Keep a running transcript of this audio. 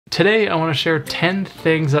Today I want to share 10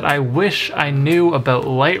 things that I wish I knew about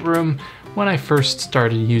Lightroom when I first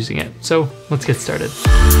started using it. So let's get started.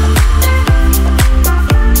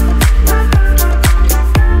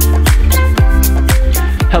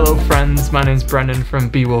 Hello friends, my name is Brendan from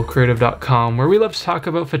BeWellCreative.com, where we love to talk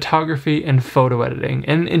about photography and photo editing.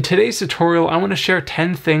 And in today's tutorial, I want to share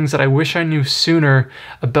 10 things that I wish I knew sooner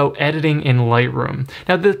about editing in Lightroom.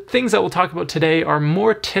 Now, the things that we'll talk about today are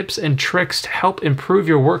more tips and tricks to help improve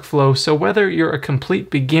your workflow. So whether you're a complete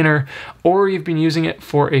beginner or you've been using it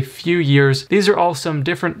for a few years, these are all some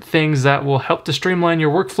different things that will help to streamline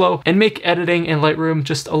your workflow and make editing in Lightroom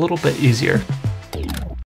just a little bit easier.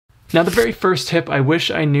 Now, the very first tip I wish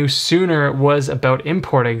I knew sooner was about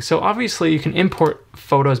importing. So obviously you can import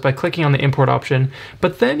photos by clicking on the import option,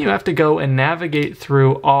 but then you have to go and navigate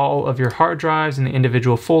through all of your hard drives and the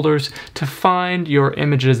individual folders to find your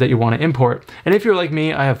images that you want to import. And if you're like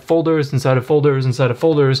me, I have folders inside of folders inside of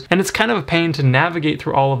folders, and it's kind of a pain to navigate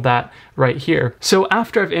through all of that right here. So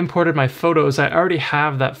after I've imported my photos, I already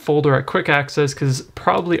have that folder at quick access because it's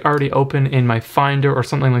probably already open in my Finder or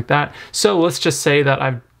something like that. So let's just say that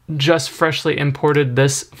I've just freshly imported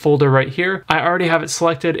this folder right here. I already have it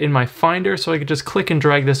selected in my Finder, so I could just click and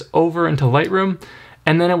drag this over into Lightroom,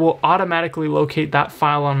 and then it will automatically locate that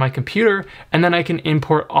file on my computer, and then I can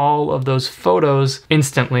import all of those photos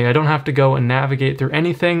instantly. I don't have to go and navigate through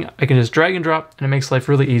anything. I can just drag and drop, and it makes life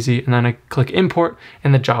really easy, and then I click import,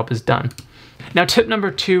 and the job is done. Now, tip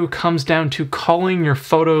number 2 comes down to calling your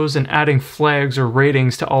photos and adding flags or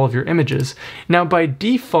ratings to all of your images. Now, by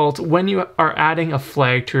default, when you are adding a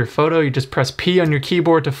flag to your photo, you just press P on your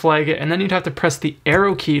keyboard to flag it, and then you'd have to press the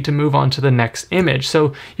arrow key to move on to the next image.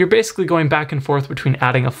 So you're basically going back and forth between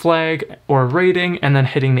adding a flag or a rating and then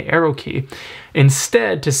hitting the arrow key.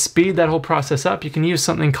 Instead, to speed that whole process up, you can use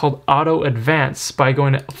something called Auto Advance by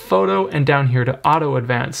going to Photo and down here to Auto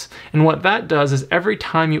Advance. And what that does is every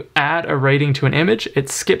time you add a rating to an image, it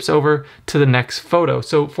skips over to the next photo.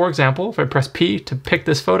 So for example, if I press P to pick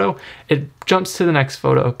this photo, it jumps to the next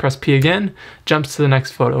photo. Press P again, jumps to the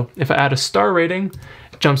next photo. If I add a star rating,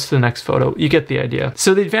 jumps to the next photo. You get the idea.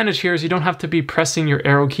 So the advantage here is you don't have to be pressing your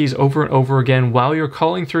arrow keys over and over again while you're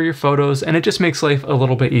calling through your photos, and it just makes life a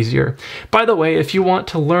little bit easier. By the way, if you want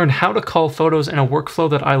to learn how to call photos in a workflow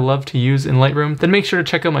that I love to use in Lightroom, then make sure to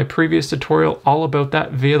check out my previous tutorial all about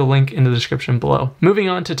that via the link in the description below. Moving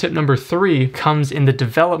on to tip number 3 comes in the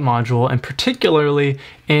Develop module, and particularly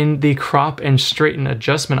in the Crop and Straighten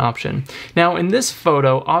adjustment option. Now in this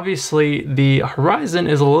photo, obviously the horizon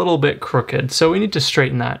is a little bit crooked, so we need to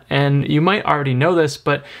straighten that. And you might already know this,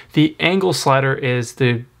 but the angle slider is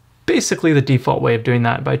basically the default way of doing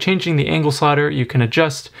that. By changing the angle slider, you can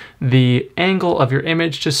adjust the angle of your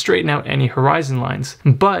image to straighten out any horizon lines.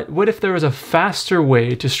 But what if there was a faster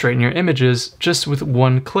way to straighten your images just with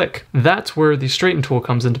one click? That's where the Straighten tool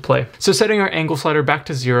comes into play. So setting our angle slider back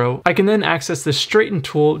to 0, I can then access the Straighten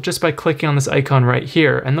tool just by clicking on this icon right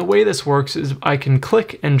here. And the way this works is I can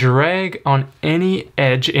click and drag on any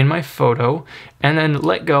edge in my photo and then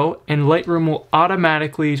let go, and Lightroom will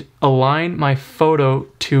automatically align my photo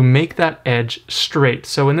to make that edge straight.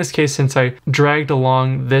 So in this case, since I dragged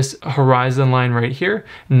along this horizon line right here,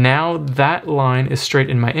 now that line is straight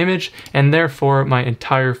in my image, and therefore my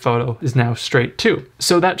entire photo is now straight too.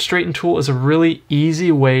 So that Straighten tool is a really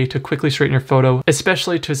easy way to quickly straighten your photo,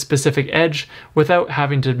 especially to a specific edge, without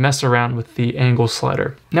having to mess around with the angle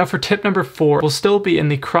slider. Now for tip number 4, we'll still be in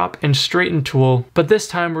the Crop and Straighten tool, but this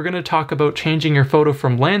time we're going to talk about changing your photo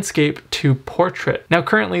from landscape to portrait. Now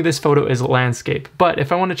currently this photo is landscape, but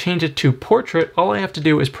if I want to change it to portrait, all I have to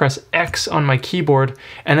do is press X on my keyboard,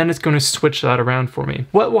 and then it's going to switch that around for me.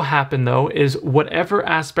 What will happen though is whatever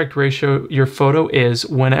aspect ratio your photo is,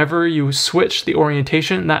 whenever you switch the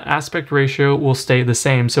orientation, that aspect ratio will stay the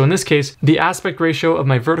same. So in this case, the aspect ratio of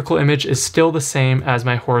my vertical image is still the same as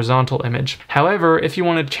my horizontal image. However, if you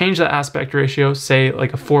want to change that aspect ratio, say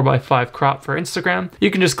like a 4:5 crop for Instagram, you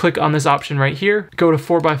can just click on this option right here, go to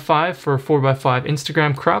 4:5 for a 4:5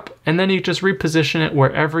 Instagram crop, and then you just reposition it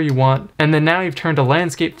wherever you want. And then now you've turned a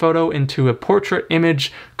landscape photo into a portrait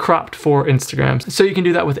image cropped for Instagram. So you can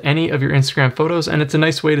do that with any of your Instagram photos, and it's a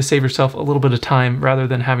nice way to save yourself a little bit of time rather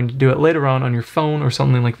than having to do it later on your phone or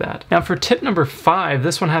something like that. Now for tip number 5,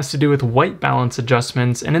 this one has to do with white balance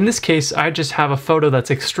adjustments. And in this case, I just have a photo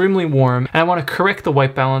that's extremely warm, and I want to correct the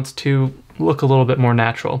white balance to look a little bit more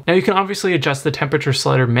natural. Now you can obviously adjust the temperature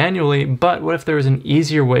slider manually, but what if there was an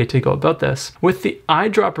easier way to go about this? With the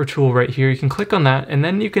eyedropper tool right here, you can click on that and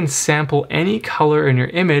then you can sample any color in your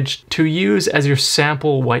image to use as your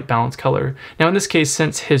sample white balance color. Now in this case,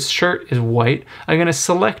 since his shirt is white, I'm going to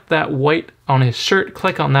select that white on his shirt,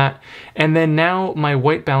 click on that, and then now my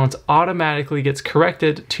white balance automatically gets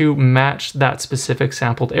corrected to match that specific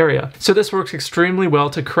sampled area. So this works extremely well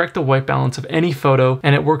to correct the white balance of any photo,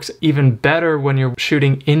 and it works even better when you're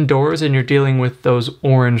shooting indoors and you're dealing with those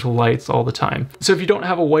orange lights all the time. So if you don't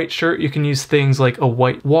have a white shirt, you can use things like a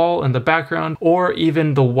white wall in the background, or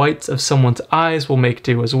even the whites of someone's eyes will make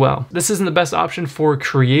do as well. This isn't the best option for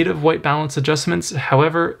creative white balance adjustments.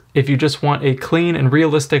 However, if you just want a clean and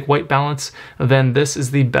realistic white balance, then this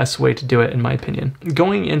is the best way to do it in my opinion.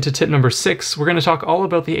 Going into tip number 6, we're going to talk all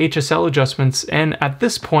about the HSL adjustments, and at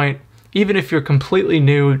this point, even if you're completely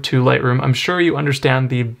new to Lightroom, I'm sure you understand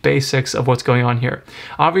the basics of what's going on here.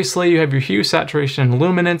 Obviously, you have your hue, saturation, and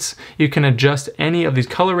luminance. You can adjust any of these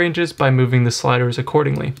color ranges by moving the sliders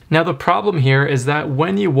accordingly. Now, the problem here is that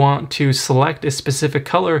when you want to select a specific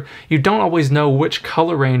color, you don't always know which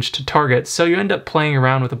color range to target, so you end up playing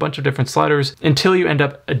around with a bunch of different sliders until you end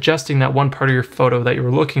up adjusting that one part of your photo that you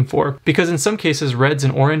were looking for. Because in some cases, reds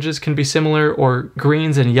and oranges can be similar, or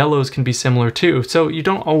greens and yellows can be similar too, so you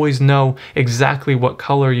don't always know exactly what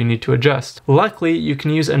color you need to adjust. Luckily, you can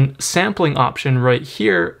use a sampling option right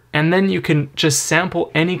here, and then you can just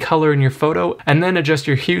sample any color in your photo and then adjust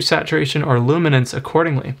your hue, saturation, or luminance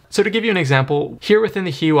accordingly. So to give you an example, here within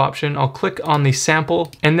the hue option, I'll click on the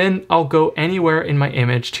sample and then I'll go anywhere in my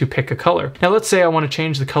image to pick a color. Now let's say I want to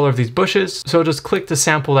change the color of these bushes, so I'll just click to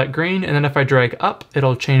sample that green, and then if I drag up,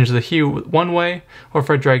 it'll change the hue one way, or if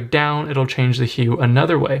I drag down, it'll change the hue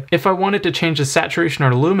another way. If I wanted to change the saturation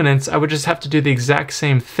or luminance, I would just have to do the exact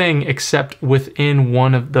same thing except within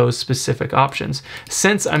one of those specific options.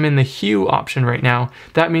 Since I'm in the hue option right now,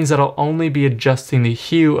 that means that I'll only be adjusting the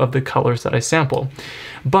hue of the colors that I sample.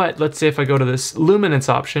 But let's say if I go to this luminance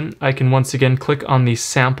option, I can once again click on the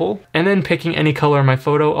sample, and then picking any color in my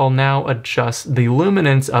photo, I'll now adjust the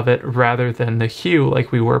luminance of it rather than the hue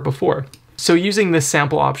like we were before. So using this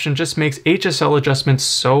sample option just makes HSL adjustments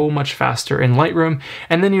so much faster in Lightroom,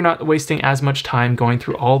 and then you're not wasting as much time going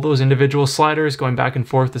through all those individual sliders, going back and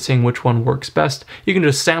forth to seeing which one works best. You can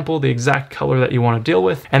just sample the exact color that you want to deal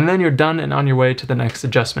with, and then you're done and on your way to the next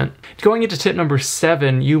adjustment. Going into tip number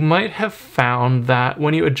 7, you might have found that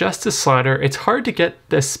when you adjust a slider, it's hard to get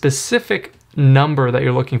the specific number that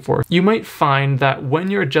you're looking for. You might find that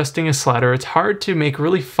when you're adjusting a slider, it's hard to make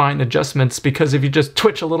really fine adjustments, because if you just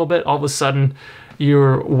twitch a little bit, all of a sudden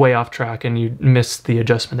you're way off track and you miss the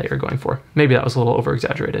adjustment that you're going for. Maybe that was a little over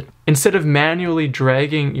exaggerated. Instead of manually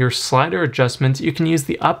dragging your slider adjustments, you can use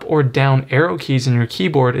the up or down arrow keys in your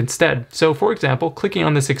keyboard instead. So for example, clicking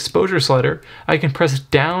on this exposure slider, I can press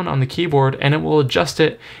down on the keyboard and it will adjust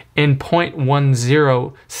it in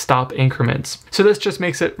 0.10 stop increments. So this just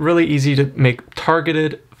makes it really easy to make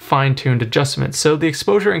targeted, fine-tuned adjustments. So the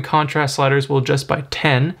exposure and contrast sliders will adjust by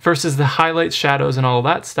 10 versus the highlights, shadows, and all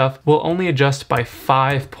that stuff will only adjust by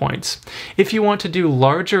 5 points. If you want to do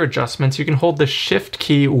larger adjustments, you can hold the shift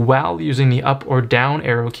key while using the up or down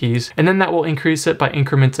arrow keys, and then that will increase it by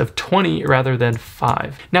increments of 20 rather than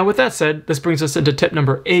 5. Now with that said, this brings us into tip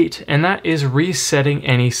number 8, and that is resetting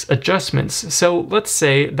any adjustments. So let's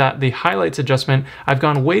say that the highlights adjustment, I've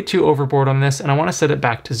gone way too overboard on this and I want to set it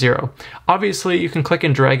back to 0. Obviously you can click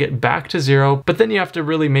and drag it back to 0, but then you have to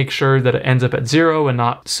really make sure that it ends up at 0 and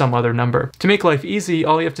not some other number. To make life easy,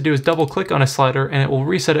 all you have to do is double click on a slider and it will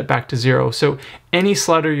reset it back to 0. So any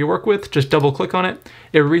slider you work with, just double click on it,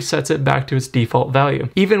 it resets it back to its default value.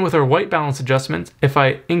 Even with our white balance adjustment, if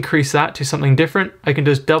I increase that to something different, I can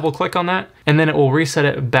just double click on that and then it will reset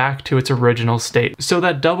it back to its original state. So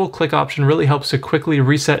that double click option really helps to quickly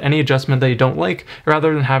reset any adjustment that you don't like,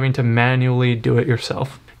 rather than having to manually do it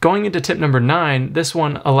yourself. Going into tip number 9, this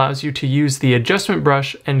one allows you to use the adjustment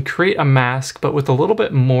brush and create a mask, but with a little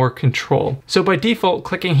bit more control. So by default,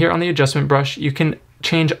 clicking here on the adjustment brush, you can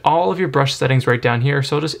change all of your brush settings right down here.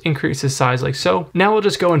 So I'll just increase the size like so. Now we'll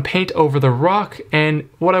just go and paint over the rock. And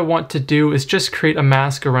what I want to do is just create a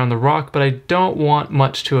mask around the rock, but I don't want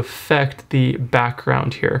much to affect the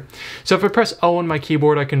background here. So if I press O on my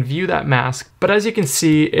keyboard, I can view that mask. But as you can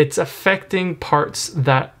see, it's affecting parts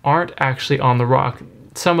that aren't actually on the rock.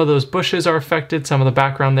 Some of those bushes are affected, some of the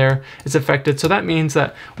background there is affected. So that means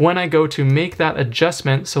that when I go to make that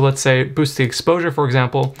adjustment, so let's say boost the exposure, for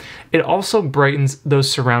example, it also brightens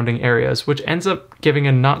those surrounding areas, which ends up giving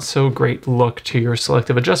a not so great look to your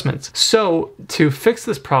selective adjustments. So to fix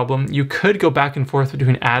this problem, you could go back and forth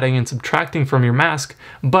between adding and subtracting from your mask,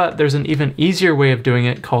 but there's an even easier way of doing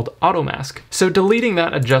it called auto mask. So deleting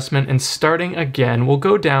that adjustment and starting again, we'll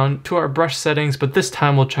go down to our brush settings, but this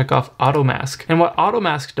time we'll check off auto mask. And what auto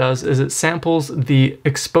mask does is it samples the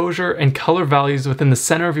exposure and color values within the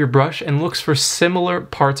center of your brush and looks for similar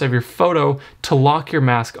parts of your photo to lock your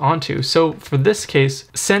mask onto. So for this case,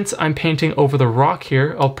 since I'm painting over the rock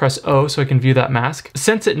here, I'll press O so I can view that mask.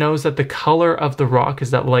 Since it knows that the color of the rock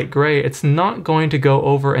is that light gray, it's not going to go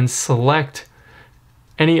over and select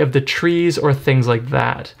any of the trees or things like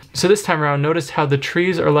that. So this time around, notice how the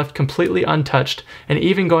trees are left completely untouched, and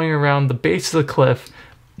even going around the base of the cliff,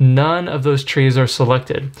 none of those trees are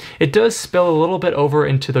selected. It does spill a little bit over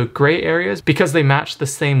into the gray areas because they match the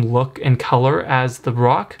same look and color as the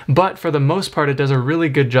rock, but for the most part it does a really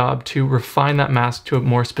good job to refine that mask to a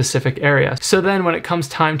more specific area. So then when it comes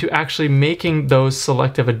time to actually making those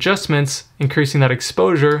selective adjustments, increasing that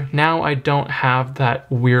exposure, now I don't have that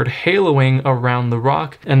weird haloing around the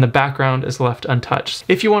rock and the background is left untouched.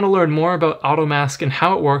 If you want to learn more about auto mask and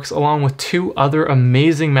how it works along with 2 other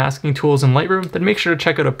amazing masking tools in Lightroom, then make sure to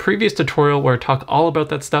check out a previous tutorial where I talk all about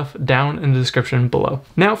that stuff down in the description below.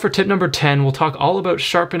 Now for tip number 10, we'll talk all about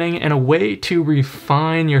sharpening and a way to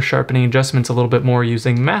refine your sharpening adjustments a little bit more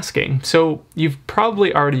using masking. So you've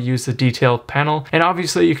probably already used the detail panel, and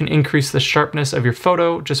obviously you can increase the sharpness of your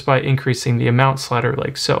photo just by increasing the amount slider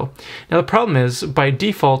like so. Now the problem is, by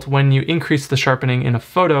default, when you increase the sharpening in a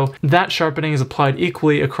photo, that sharpening is applied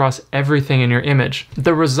equally across everything in your image.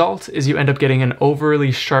 The result is you end up getting an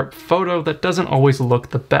overly sharp photo that doesn't always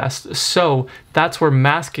look the best. So that's where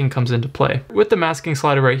masking comes into play. With the masking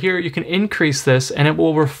slider right here, you can increase this and it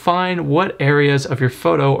will refine what areas of your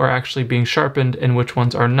photo are actually being sharpened and which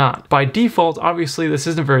ones are not. By default, obviously this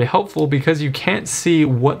isn't very helpful because you can't see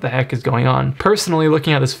what the heck is going on. Personally,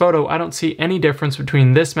 looking at this photo, I don't see any difference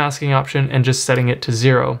between this masking option and just setting it to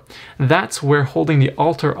 0. That's where holding the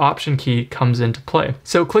Alt or Option key comes into play.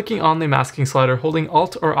 So clicking on the masking slider, holding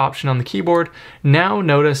Alt or Option on the keyboard, now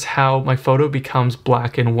notice how my photo becomes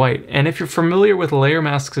black and white. And if you're familiar with layer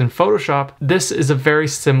masks in Photoshop, this is a very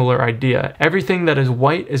similar idea. Everything that is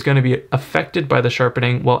white is going to be affected by the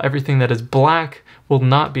sharpening, while everything that is black will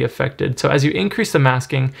not be affected. So as you increase the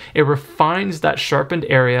masking, it refines that sharpened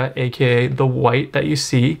area, aka the white that you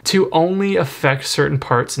see, to only affect certain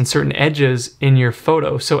parts and certain edges in your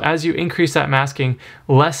photo. So as you increase that masking,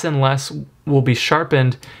 less and less will be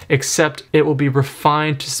sharpened, except it will be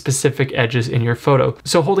refined to specific edges in your photo.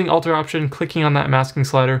 So holding Alt or Option, clicking on that masking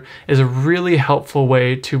slider is a really helpful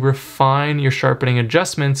way to refine your sharpening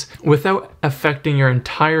adjustments without affecting your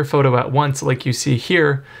entire photo at once like you see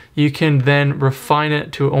here. You can then refine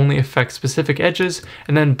it to only affect specific edges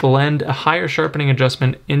and then blend a higher sharpening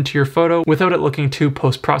adjustment into your photo without it looking too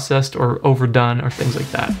post-processed or overdone or things like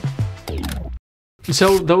that.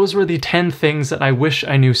 So those were the 10 things that I wish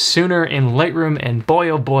I knew sooner in Lightroom, and boy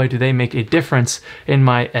oh boy do they make a difference in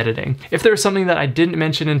my editing. If there's something that I didn't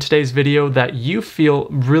mention in today's video that you feel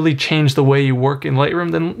really changed the way you work in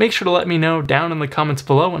Lightroom, then make sure to let me know down in the comments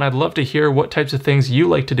below, and I'd love to hear what types of things you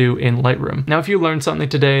like to do in Lightroom. Now if you learned something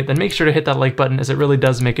today, then make sure to hit that like button, as it really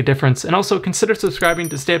does make a difference, and also consider subscribing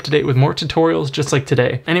to stay up to date with more tutorials just like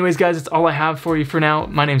today. Anyways guys, that's all I have for you for now.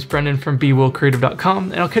 My name's Brendan from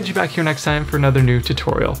BeWillCreative.com, and I'll catch you back here next time for another new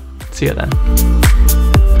tutorial. See ya then.